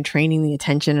mind and training the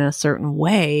attention in a certain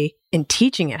way and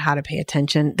teaching it how to pay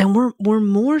attention, then we're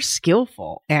more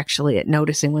skillful actually at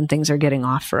noticing when things are getting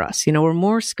off for us. We're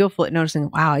more skillful at noticing,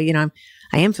 wow, I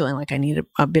am feeling like I need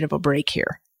a bit of a break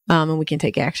here. And we can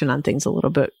take action on things a little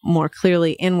bit more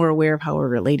clearly, and we're aware of how we're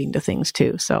relating to things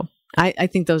too. So I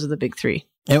think those are the big three.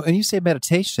 And when you say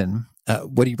meditation,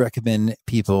 what do you recommend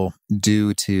people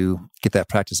do to get that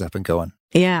practice up and going?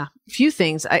 Yeah, a few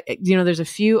things. There's a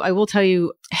few. I will tell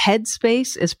you,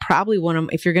 Headspace is probably one of them.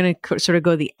 If you're going to sort of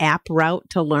go the app route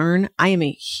to learn, I am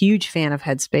a huge fan of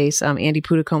Headspace. Andy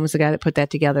Puddicombe is the guy that put that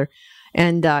together.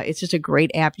 And it's just a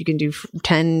great app. You can do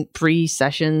 10 free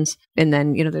sessions. And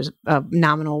then, there's a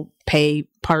nominal pay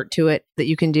part to it that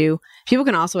you can do. People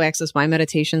can also access my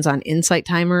meditations on Insight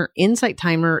Timer. Insight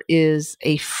Timer is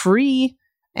a free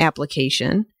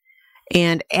application.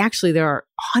 And actually, there are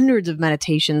hundreds of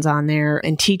meditations on there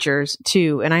and teachers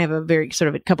too. And I have a very sort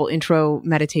of a couple intro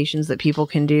meditations that people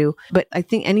can do. But I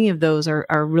think any of those are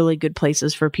really good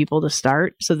places for people to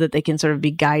start so that they can sort of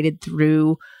be guided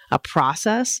through a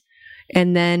process.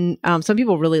 And then some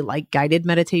people really like guided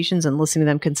meditations and listening to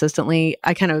them consistently.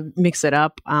 I kind of mix it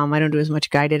up. I don't do as much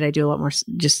guided. I do a lot more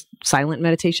just silent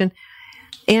meditation.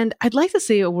 And I'd like to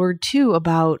say a word too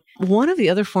about one of the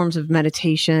other forms of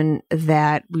meditation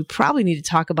that we probably need to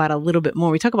talk about a little bit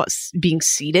more. We talk about being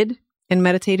seated and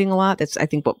meditating a lot. That's, I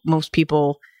think, what most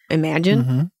people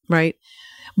imagine, right?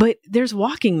 But there's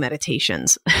walking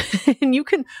meditations, and you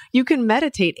can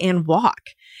meditate and walk.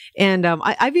 And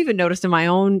I've even noticed in my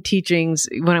own teachings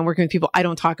when I'm working with people, I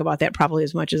don't talk about that probably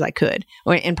as much as I could,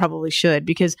 and probably should,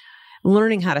 because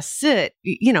learning how to sit,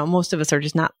 most of us are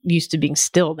just not used to being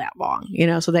still that long,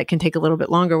 so that can take a little bit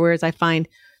longer. Whereas I find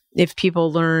if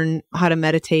people learn how to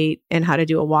meditate and how to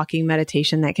do a walking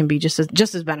meditation, that can be just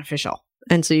as beneficial.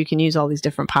 And so you can use all these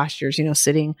different postures,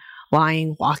 sitting,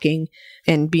 lying, walking,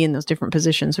 and be in those different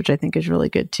positions, which I think is really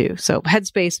good too. So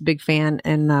Headspace, big fan.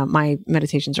 And my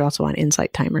meditations are also on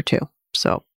Insight Timer too.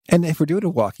 So. And if we're doing a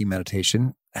walking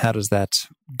meditation, how does that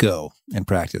go in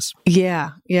practice?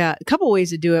 Yeah. A couple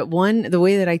ways to do it. One, the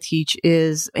way that I teach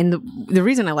is, and the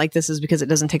reason I like this is because it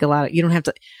doesn't take a lot you don't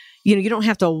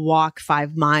have to walk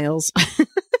 5 miles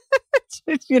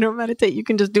to, meditate. You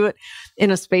can just do it in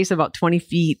a space about 20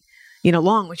 feet,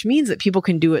 long, which means that people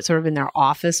can do it sort of in their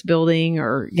office building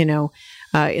or,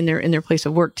 in their place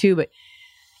of work too. But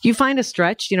you find a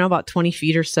stretch, about 20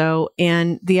 feet or so.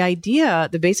 And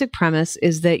the basic premise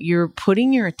is that you're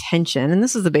putting your attention, and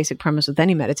this is the basic premise with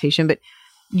any meditation, but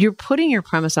you're putting your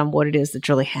premise on what it is that's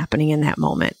really happening in that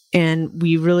moment. And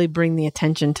we really bring the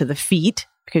attention to the feet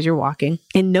because you're walking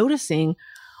and noticing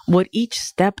what each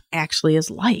step actually is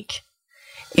like.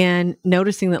 And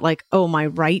noticing that my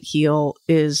right heel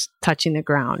is touching the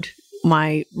ground.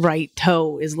 My right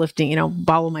toe is lifting,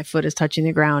 ball of my foot is touching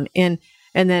the ground. And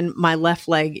then my left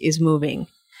leg is moving,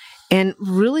 and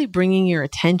really bringing your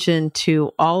attention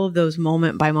to all of those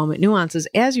moment by moment nuances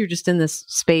as you're just in this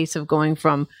space of going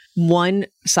from one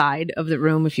side of the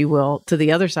room, if you will, to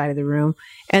the other side of the room,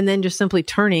 and then just simply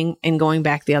turning and going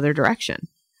back the other direction.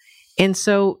 And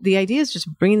so the idea is just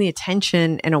bringing the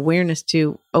attention and awareness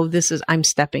to, I'm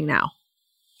stepping now,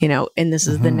 and this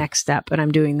is the next step, and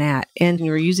I'm doing that. And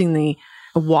you're using the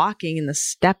walking and the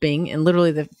stepping and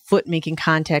literally the foot making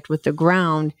contact with the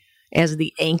ground as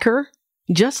the anchor,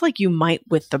 just like you might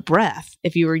with the breath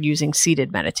if you were using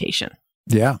seated meditation.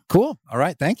 Yeah. Cool. All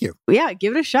right. Thank you. Yeah.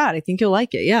 Give it a shot. I think you'll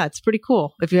like it. Yeah. It's pretty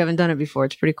cool. If you haven't done it before,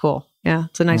 it's pretty cool. Yeah.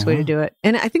 It's a nice way to do it.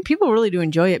 And I think people really do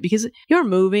enjoy it because you're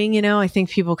moving, I think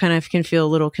people kind of can feel a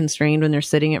little constrained when they're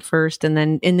sitting at first and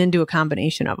then do a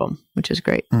combination of them, which is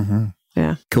great.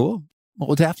 Yeah. Cool.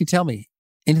 Well, Daphne, tell me,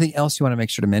 anything else you want to make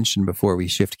sure to mention before we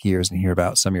shift gears and hear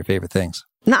about some of your favorite things?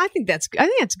 No, I think that's good.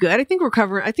 I think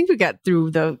we got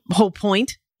through the whole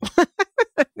point.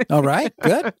 All right,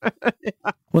 good.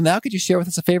 Yeah. Well, now could you share with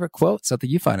us a favorite quote, something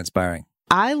you find inspiring?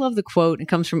 I love the quote. It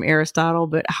comes from Aristotle,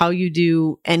 but how you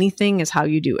do anything is how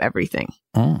you do everything.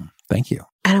 Thank you.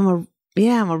 And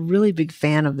I'm a really big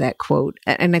fan of that quote.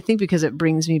 And I think because it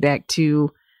brings me back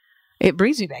to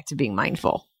being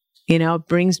mindful. It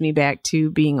brings me back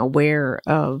to being aware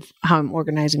of how I'm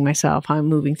organizing myself, how I'm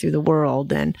moving through the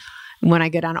world. And when I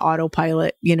get on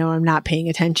autopilot, I'm not paying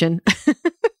attention,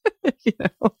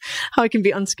 how I can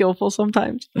be unskillful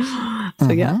sometimes.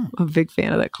 So yeah, I'm a big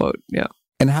fan of that quote. Yeah.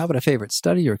 And how about a favorite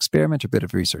study or experiment or bit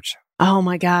of research? Oh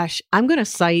my gosh. I'm going to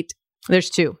cite, there's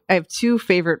two. I have two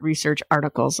favorite research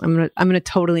articles. I'm going to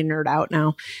totally nerd out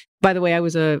now. By the way, I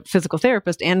was a physical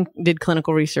therapist and did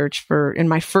clinical research in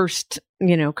my first,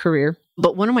 career.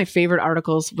 But one of my favorite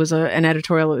articles was an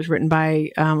editorial that was written by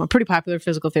a pretty popular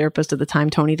physical therapist at the time,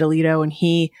 Tony DeLito. And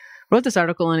he wrote this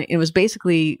article and it was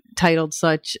basically titled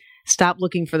Stop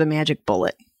Looking for the Magic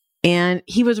Bullet. And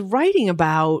he was writing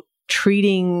about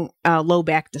treating low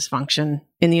back dysfunction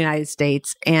in the United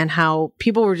States and how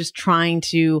people were just trying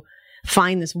to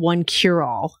find this one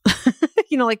cure-all.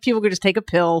 People could just take a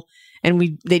pill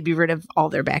and they'd be rid of all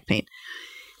their back pain.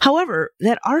 However,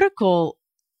 that article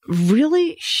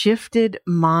really shifted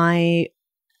my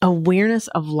awareness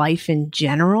of life in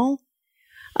general,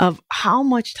 of how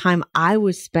much time I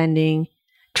was spending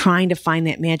trying to find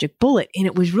that magic bullet. And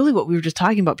it was really what we were just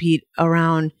talking about, Pete,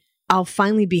 around I'll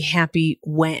finally be happy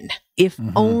when, if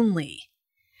only.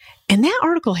 And that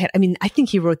article had, I think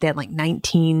he wrote that I want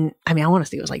to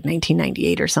say it was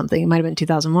 1998 or something. It might've been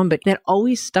 2001, but that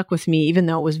always stuck with me, even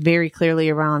though it was very clearly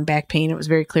around back pain. It was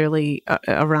very clearly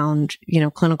around,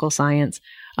 clinical science.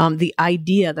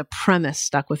 The premise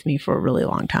stuck with me for a really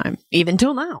long time, even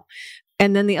till now.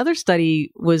 And then the other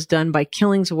study was done by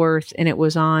Killingsworth, and it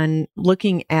was on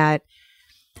looking at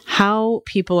how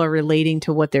people are relating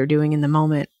to what they're doing in the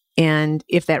moment. And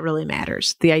if that really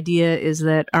matters. The idea is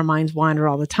that our minds wander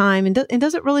all the time. And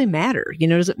does it really matter?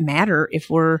 Does it matter if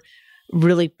we're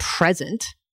really present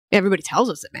Everybody tells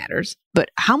us it matters, but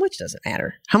how much does it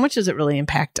matter? How much does it really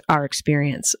impact our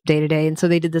experience day to day? And so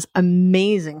they did this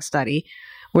amazing study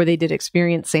where they did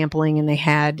experience sampling, and they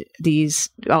had these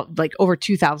like over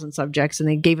 2,000 subjects, and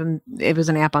they gave them, it was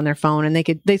an app on their phone, and they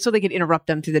could interrupt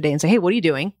them through the day and say, hey, what are you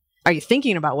doing? Are you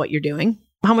thinking about what you're doing?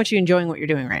 How much are you enjoying what you're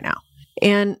doing right now?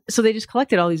 And so they just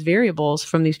collected all these variables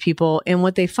from these people. And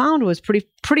what they found was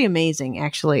pretty amazing,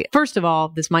 actually. First of all,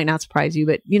 this might not surprise you,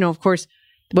 but of course,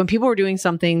 when people were doing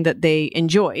something that they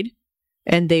enjoyed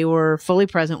and they were fully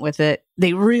present with it,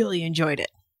 they really enjoyed it.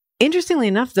 Interestingly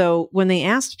enough, though, when they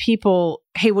asked people,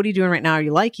 hey, what are you doing right now? Are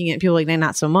you liking it? And people were like, nah,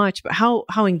 not so much, but how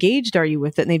engaged are you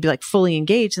with it? And they'd be like, fully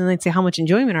engaged. And then they'd say, how much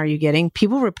enjoyment are you getting?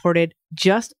 People reported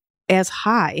just as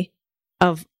high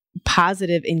of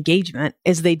positive engagement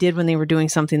as they did when they were doing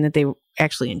something that they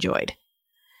actually enjoyed.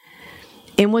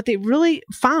 And what they really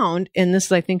found, and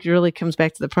this I think really comes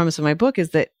back to the premise of my book, is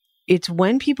that it's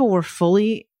when people were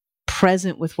fully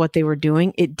present with what they were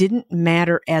doing, it didn't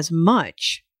matter as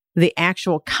much. The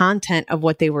actual content of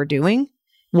what they were doing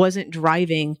wasn't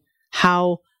driving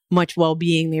how much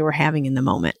well-being they were having in the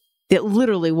moment. It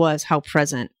literally was how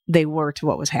present they were to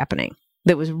what was happening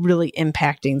that was really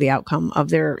impacting the outcome of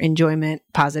their enjoyment,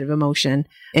 positive emotion,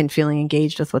 and feeling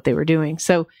engaged with what they were doing.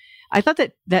 So I thought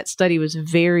that study was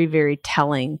very, very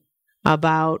telling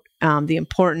about the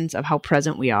importance of how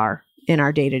present we are in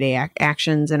our day-to-day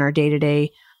actions and our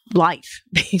day-to-day life,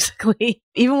 basically.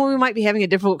 Even when we might be having a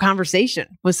difficult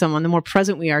conversation with someone, the more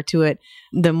present we are to it,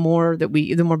 the more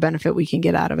benefit we can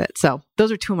get out of it. So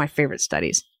those are two of my favorite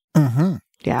studies. Mm-hmm.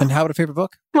 Yeah. And how about a favorite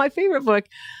book? My favorite book,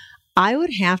 I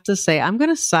would have to say, I'm going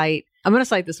to cite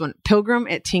this one, Pilgrim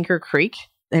at Tinker Creek.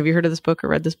 Have you heard of this book or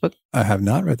read this book? I have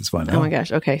not read this one. No. Oh my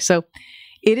gosh. Okay. So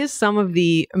it is some of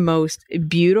the most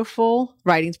beautiful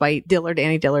writings by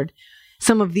Annie Dillard.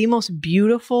 Some of the most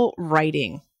beautiful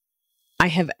writing I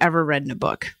have ever read in a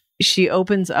book. She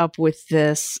opens up with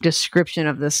this description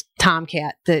of this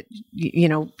tomcat that,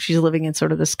 she's living in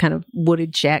sort of this kind of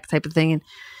wooded shack type of thing. And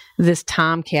this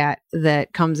tomcat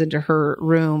that comes into her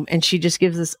room, and she just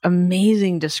gives this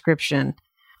amazing description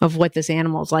of what this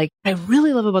animal is like. What I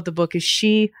really love about the book is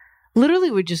she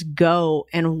literally would just go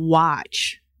and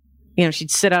watch.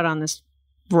 She'd sit out on this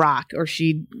rock, or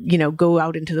she'd, go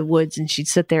out into the woods, and she'd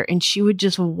sit there and she would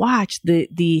just watch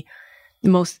the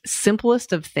most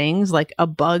simplest of things, like a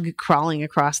bug crawling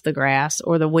across the grass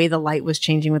or the way the light was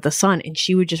changing with the sun. And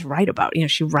she would just write about it.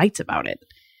 She writes about it.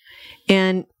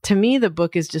 And to me, the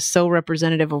book is just so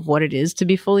representative of what it is to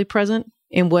be fully present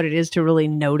and what it is to really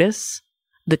notice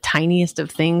the tiniest of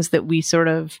things that we sort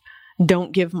of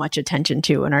don't give much attention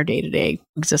to in our day-to-day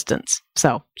existence.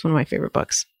 So it's one of my favorite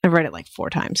books. I've read it like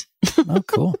 4 times. Oh,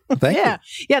 cool. Thank you. Yeah.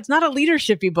 It's not a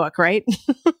leadership-y book, right?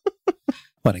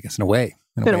 Well, I guess in a way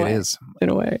it is. In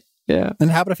a way. Yeah.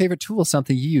 And how about a favorite tool,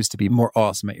 something you use to be more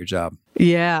awesome at your job?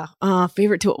 Yeah.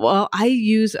 Favorite tool. Well, I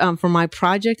use, for my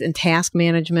project and task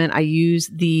management, I use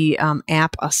the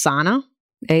app Asana,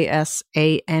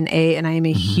 Asana, and I am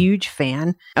a huge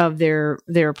fan of their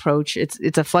approach.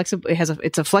 It's a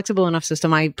flexible enough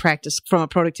system. I practice from a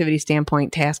productivity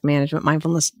standpoint, task management,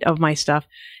 mindfulness of my stuff,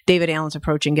 David Allen's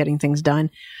approach in getting things done.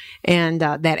 And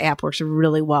that app works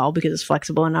really well because it's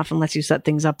flexible enough and lets you set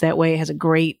things up that way. It has a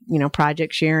great,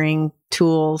 project sharing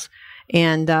tools.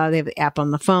 And they have the app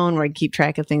on the phone where I keep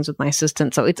track of things with my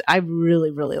assistant. So I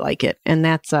really, really like it. And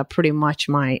that's pretty much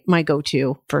my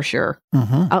go-to for sure.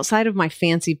 Mm-hmm. Outside of my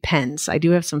fancy pens, I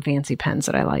do have some fancy pens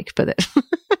that I like. But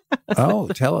oh,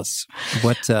 tell us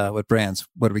what brands?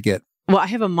 What do we get? Well, I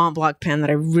have a Montblanc pen that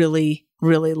I really,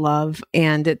 really love,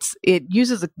 and it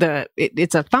uses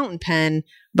it's a fountain pen,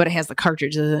 but it has the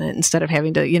cartridges in it instead of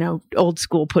having to old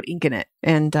school put ink in it.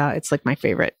 And it's like my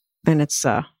favorite, and it's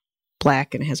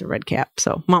black and it has a red cap.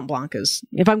 So Montblanc is,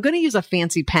 if I'm going to use a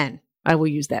fancy pen, I will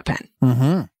use that pen.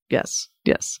 Mm-hmm. Yes.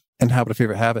 And how about a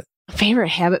favorite habit? Favorite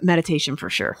habit, meditation for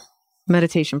sure.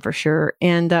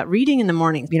 And reading in the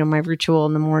morning. My ritual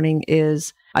in the morning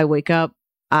is I wake up,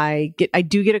 I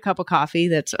do get a cup of coffee.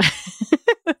 That's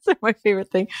my favorite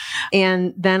thing.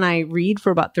 And then I read for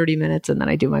about 30 minutes, and then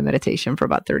I do my meditation for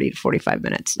about 30 to 45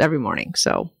 minutes every morning.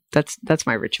 So that's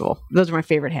my ritual. Those are my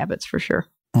favorite habits for sure.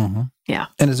 Mm-hmm. Yeah.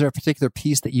 And is there a particular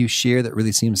piece that you share that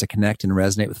really seems to connect and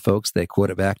resonate with folks? They quote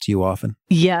it back to you often?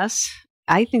 Yes.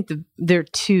 I think there are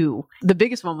 2. The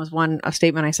biggest one was a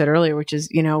statement I said earlier, which is,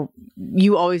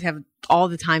 you always have all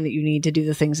the time that you need to do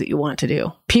the things that you want to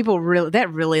do. That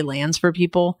really lands for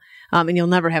people. And you'll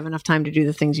never have enough time to do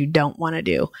the things you don't want to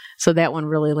do. So that one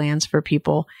really lands for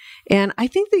people. And I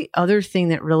think the other thing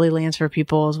that really lands for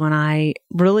people is when I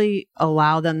really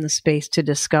allow them the space to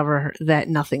discover that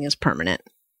nothing is permanent.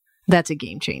 that's a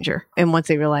game changer. And once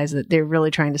they realize that they're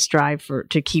really trying to strive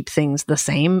to keep things the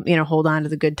same, hold on to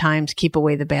the good times, keep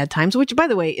away the bad times, which, by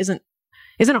the way, isn't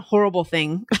a horrible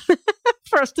thing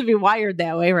for us to be wired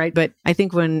that way, right? But I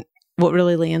think what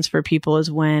really lands for people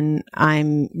is when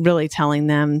I'm really telling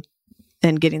them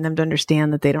and getting them to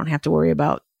understand that they don't have to worry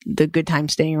about the good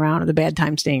times staying around or the bad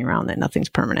times staying around, that nothing's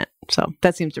permanent. So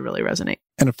that seems to really resonate.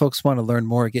 And if folks want to learn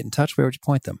more or get in touch, where would you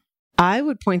point them? I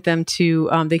would point them to,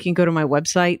 they can go to my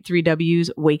website,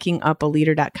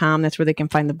 3wswakingupaleader.com. That's where they can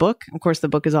find the book. Of course, the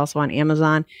book is also on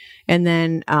Amazon. And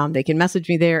then they can message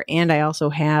me there. And I also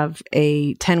have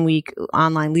a 10-week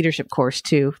online leadership course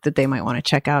too, that they might want to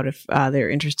check out if they're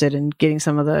interested in getting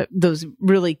some of those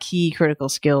really key critical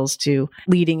skills to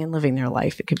leading and living their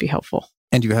life. It could be helpful.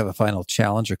 And do you have a final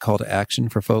challenge or call to action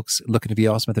for folks looking to be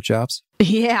awesome at their jobs?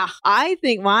 Yeah, I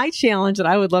think my challenge that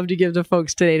I would love to give to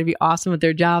folks today to be awesome at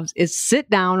their jobs is sit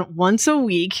down once a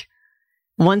week,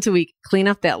 clean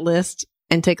up that list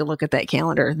and take a look at that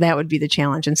calendar. That would be the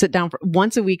challenge. And sit down for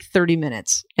once a week, 30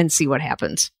 minutes and see what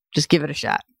happens. Just give it a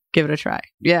shot. Give it a try.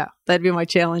 Yeah, that'd be my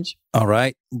challenge. All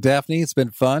right. Daphne, it's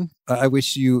been fun. I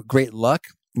wish you great luck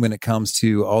when it comes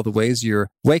to all the ways you're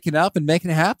waking up and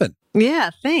making it happen. Yeah,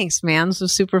 thanks, man. This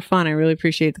was super fun. I really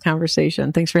appreciate the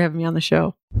conversation. Thanks for having me on the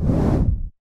show.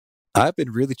 I've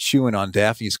been really chewing on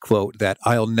Daphne's quote that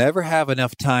I'll never have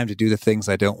enough time to do the things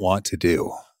I don't want to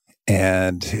do.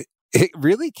 And it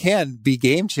really can be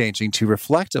game-changing to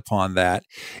reflect upon that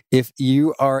if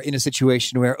you are in a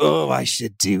situation where, I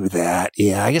should do that.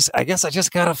 Yeah, I guess I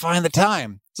just got to find the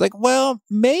time. It's like, well,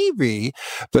 maybe,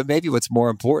 but maybe what's more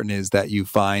important is that you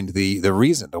find the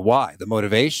reason, the why, the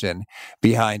motivation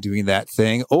behind doing that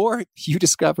thing, or you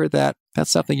discover that that's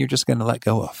something you're just going to let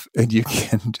go of and you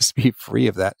can just be free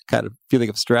of that kind of feeling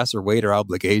of stress or weight or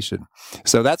obligation.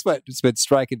 So that's what's been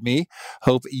striking me.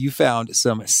 Hope you found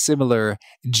some similar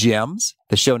gems.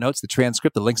 The show notes, the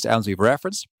transcript, the links to items we've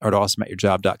referenced are at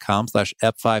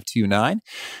awesomeatyourjob.com/Ep529. If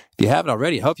you haven't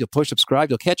already, I hope you'll push subscribe.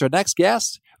 You'll catch our next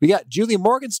guest. We got Julie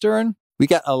Morgenstern. We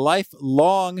got a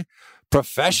lifelong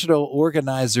professional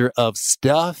organizer of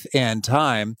stuff and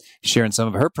time sharing some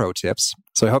of her pro tips.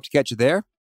 So I hope to catch you there.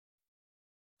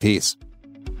 Peace.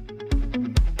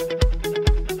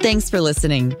 Thanks for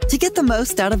listening. To get the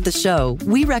most out of the show,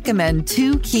 we recommend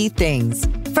 2 key things.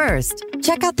 First,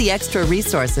 check out the extra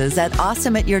resources at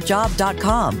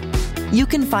awesomeatyourjob.com. You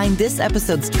can find this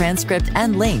episode's transcript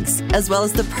and links, as well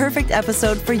as the perfect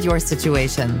episode for your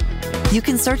situation. You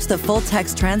can search the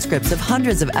full-text transcripts of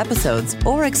hundreds of episodes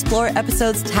or explore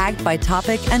episodes tagged by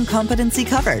topic and competency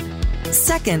covered.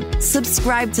 Second,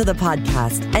 subscribe to the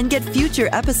podcast and get future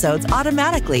episodes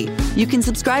automatically. You can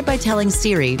subscribe by telling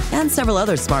Siri and several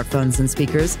other smartphones and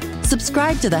speakers,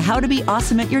 subscribe to the How to Be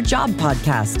Awesome at Your Job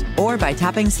podcast, or by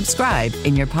tapping subscribe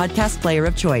in your podcast player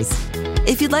of choice.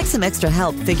 If you'd like some extra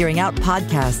help figuring out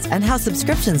podcasts and how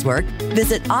subscriptions work,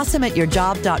 visit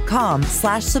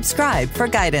awesomeatyourjob.com/subscribe for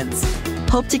guidance.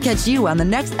 Hope to catch you on the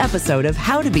next episode of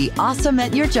How to Be Awesome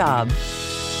at Your Job.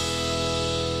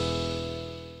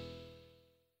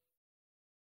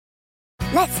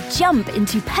 Let's jump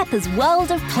into Peppa's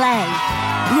world of play.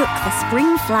 Look for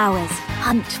spring flowers,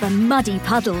 hunt for muddy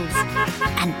puddles,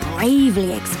 and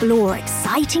bravely explore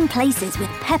exciting places with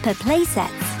Peppa playsets.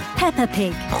 Peppa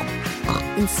Pig,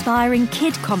 inspiring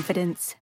kid confidence.